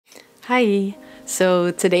Hi!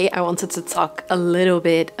 So today I wanted to talk a little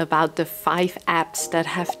bit about the 5 apps that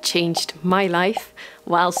have changed my life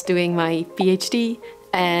whilst doing my PhD.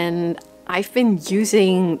 And I've been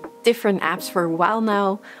using different apps for a while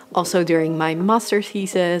now, also during my master's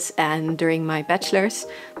thesis and during my bachelor's.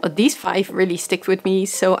 But these 5 really stick with me,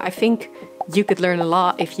 so I think you could learn a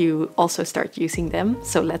lot if you also start using them.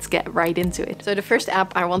 So let's get right into it. So the first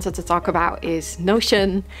app I wanted to talk about is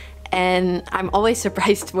Notion. And I'm always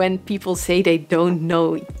surprised when people say they don't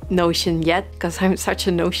know Notion yet, because I'm such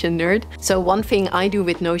a Notion nerd. So one thing I do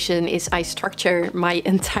with Notion is I structure my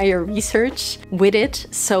entire research with it.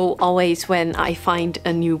 So always when I find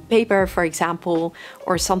a new paper, for example,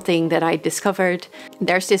 or something that I discovered,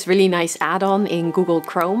 there's this really nice add-on in Google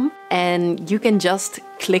Chrome. And you can just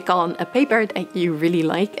click on a paper that you really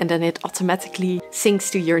like, and then it automatically syncs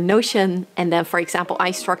to your Notion. And then, for example,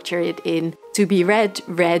 I structure it in to be read,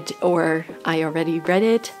 or I already read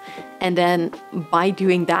it. And then by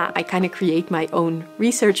doing that, I kind of create my own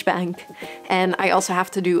research bank. And I also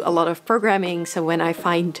have to do a lot of programming. So when I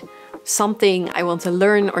find something I want to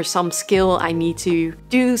learn or some skill I need to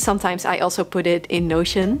do, sometimes I also put it in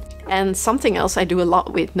Notion. And something else I do a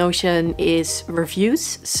lot with Notion is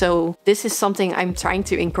reviews. So this is something I'm trying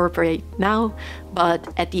to incorporate now,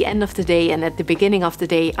 but at the end of the day and at the beginning of the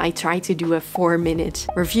day, I try to do a 4-minute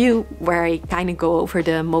review where I kind of go over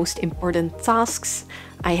the most important tasks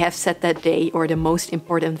I have set that day or the most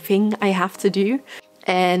important thing I have to do.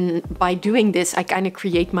 And by doing this, I kind of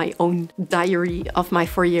create my own diary of my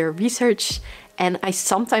 4-year research. And I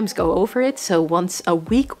sometimes go over it. So once a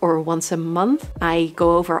week or once a month, I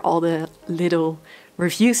go over all the little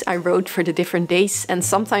reviews I wrote for the different days. And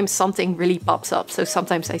sometimes something really pops up. So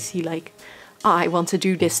sometimes I see like, oh, I want to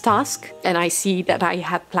do this task. And I see that I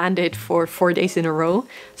had planned it for 4 days in a row.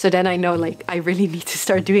 So then I know like I really need to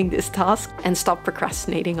start doing this task and stop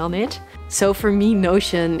procrastinating on it. So for me,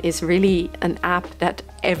 Notion is really an app that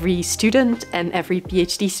every student and every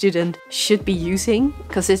PhD student should be using,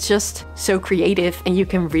 because it's just so creative and you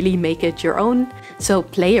can really make it your own. So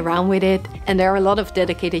play around with it. And there are a lot of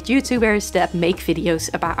dedicated YouTubers that make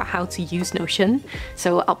videos about how to use Notion.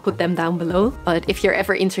 So I'll put them down below. But if you're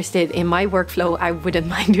ever interested in my workflow, I wouldn't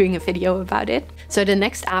mind doing a video about it. So the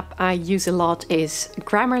next app I use a lot is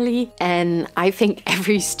Grammarly. And I think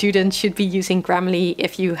every student should be using Grammarly.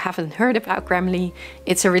 If you haven't heard about Grammarly,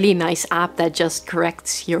 it's a really nice app that just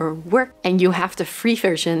corrects your work. And you have the free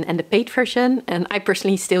version and the paid version. And I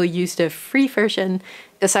personally still use the free version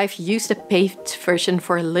because I've used the paid version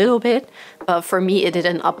for a little bit, but for me it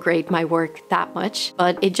didn't upgrade my work that much.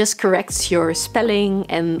 But it just corrects your spelling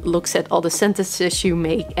and looks at all the sentences you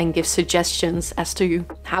make and gives suggestions as to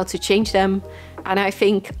how to change them. And I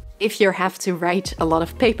think if you have to write a lot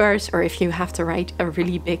of papers or if you have to write a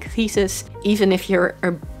really big thesis, even if you're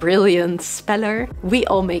a brilliant speller, we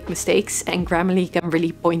all make mistakes and Grammarly can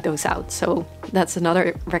really point those out. So that's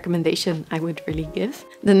another recommendation I would really give.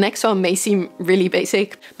 The next one may seem really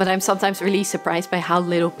basic, but I'm sometimes really surprised by how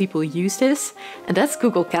little people use this, and that's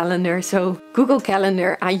Google Calendar. So Google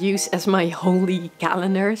Calendar I use as my holy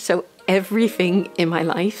calendar. So everything in my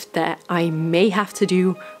life that I may have to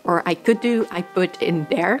do or I could do, I put in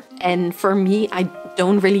there. And for me, I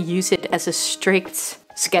don't really use it as a strict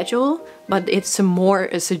schedule, but it's more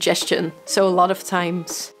a suggestion. So a lot of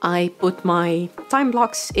times I put my time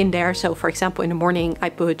blocks in there. So for example, in the morning I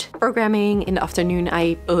put programming, in the afternoon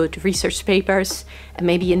I put research papers, and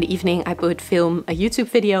maybe in the evening I put film a YouTube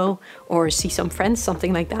video or see some friends,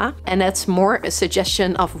 something like that. And that's more a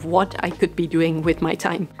suggestion of what I could be doing with my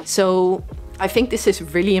time. So I think this is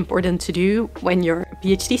really important to do when you're a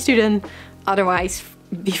PhD student. Otherwise,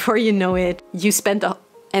 before you know it, you spend the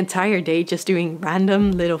entire day just doing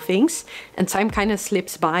random little things and time kind of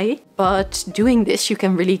slips by. But doing this, you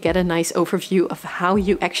can really get a nice overview of how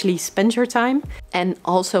you actually spend your time and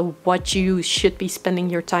also what you should be spending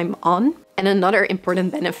your time on. And another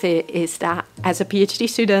important benefit is that as a PhD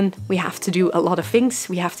student, we have to do a lot of things.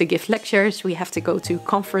 We have to give lectures, we have to go to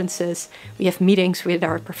conferences, we have meetings with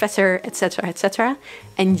our professor, etc., etc.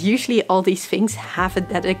 And usually all these things have a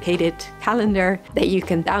dedicated calendar that you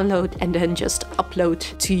can download and then just upload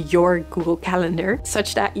to your Google Calendar,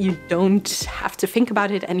 such that you don't have to think about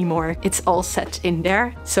it anymore. It's all set in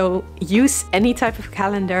there. So use any type of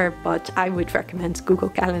calendar, but I would recommend Google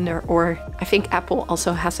Calendar, or I think Apple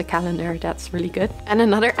also has a calendar that's really good. And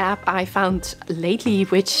another app I found lately,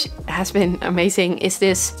 which has been amazing, is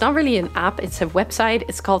this. It's not really an app, it's a website.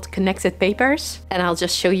 It's called Connected Papers. And I'll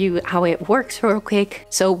just show you how it works real quick.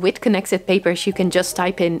 So with Connected Papers, you can just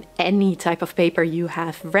type in any type of paper you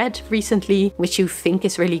have read recently, which you think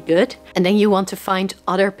is really good. And then you want to find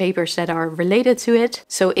other papers that are related to it.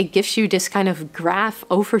 So it gives you this kind of graph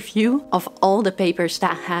overview of all the papers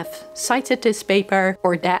that have cited this paper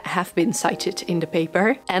or that have been cited in the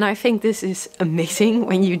paper. And I think this is amazing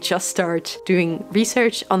when you just start doing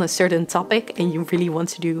research on a certain topic and you really want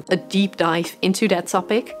to do a deep dive into that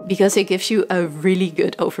topic, because it gives you a really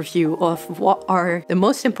good overview of what are the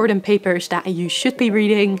most important papers that you should be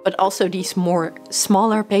reading, but also these more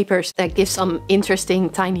smaller papers that give some interesting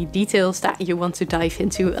tiny details that you want to dive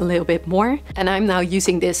into a little bit more. And I'm now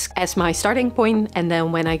using this as my starting point, and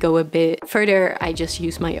then when I go a bit further, I just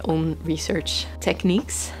use my own research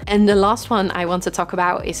techniques. And the last one I want to talk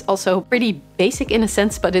about is also pretty basic in a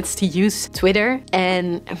sense, but it's to use Twitter.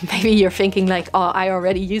 And maybe you're thinking like, oh, I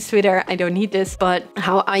already use Twitter, I don't need this. But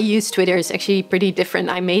how I use Twitter is actually pretty different.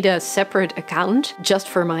 I made a separate account just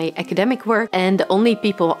for my academic work, and the only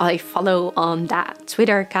people I follow on that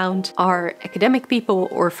Twitter account are academic people,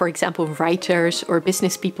 or for example, writers or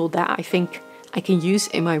business people that I think I can use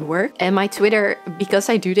in my work. And my Twitter, because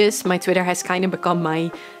I do this, my Twitter has kind of become my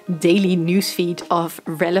daily newsfeed of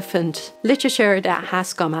relevant literature that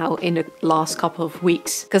has come out in the last couple of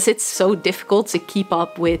weeks. Because it's so difficult to keep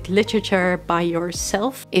up with literature by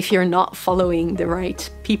yourself if you're not following the right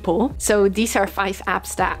people. So these are 5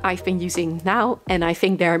 apps that I've been using now, and I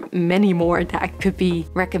think there are many more that could be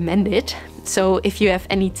recommended. So if you have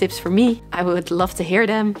any tips for me, I would love to hear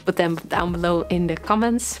them. Put them down below in the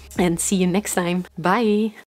comments, and see you next time. Bye!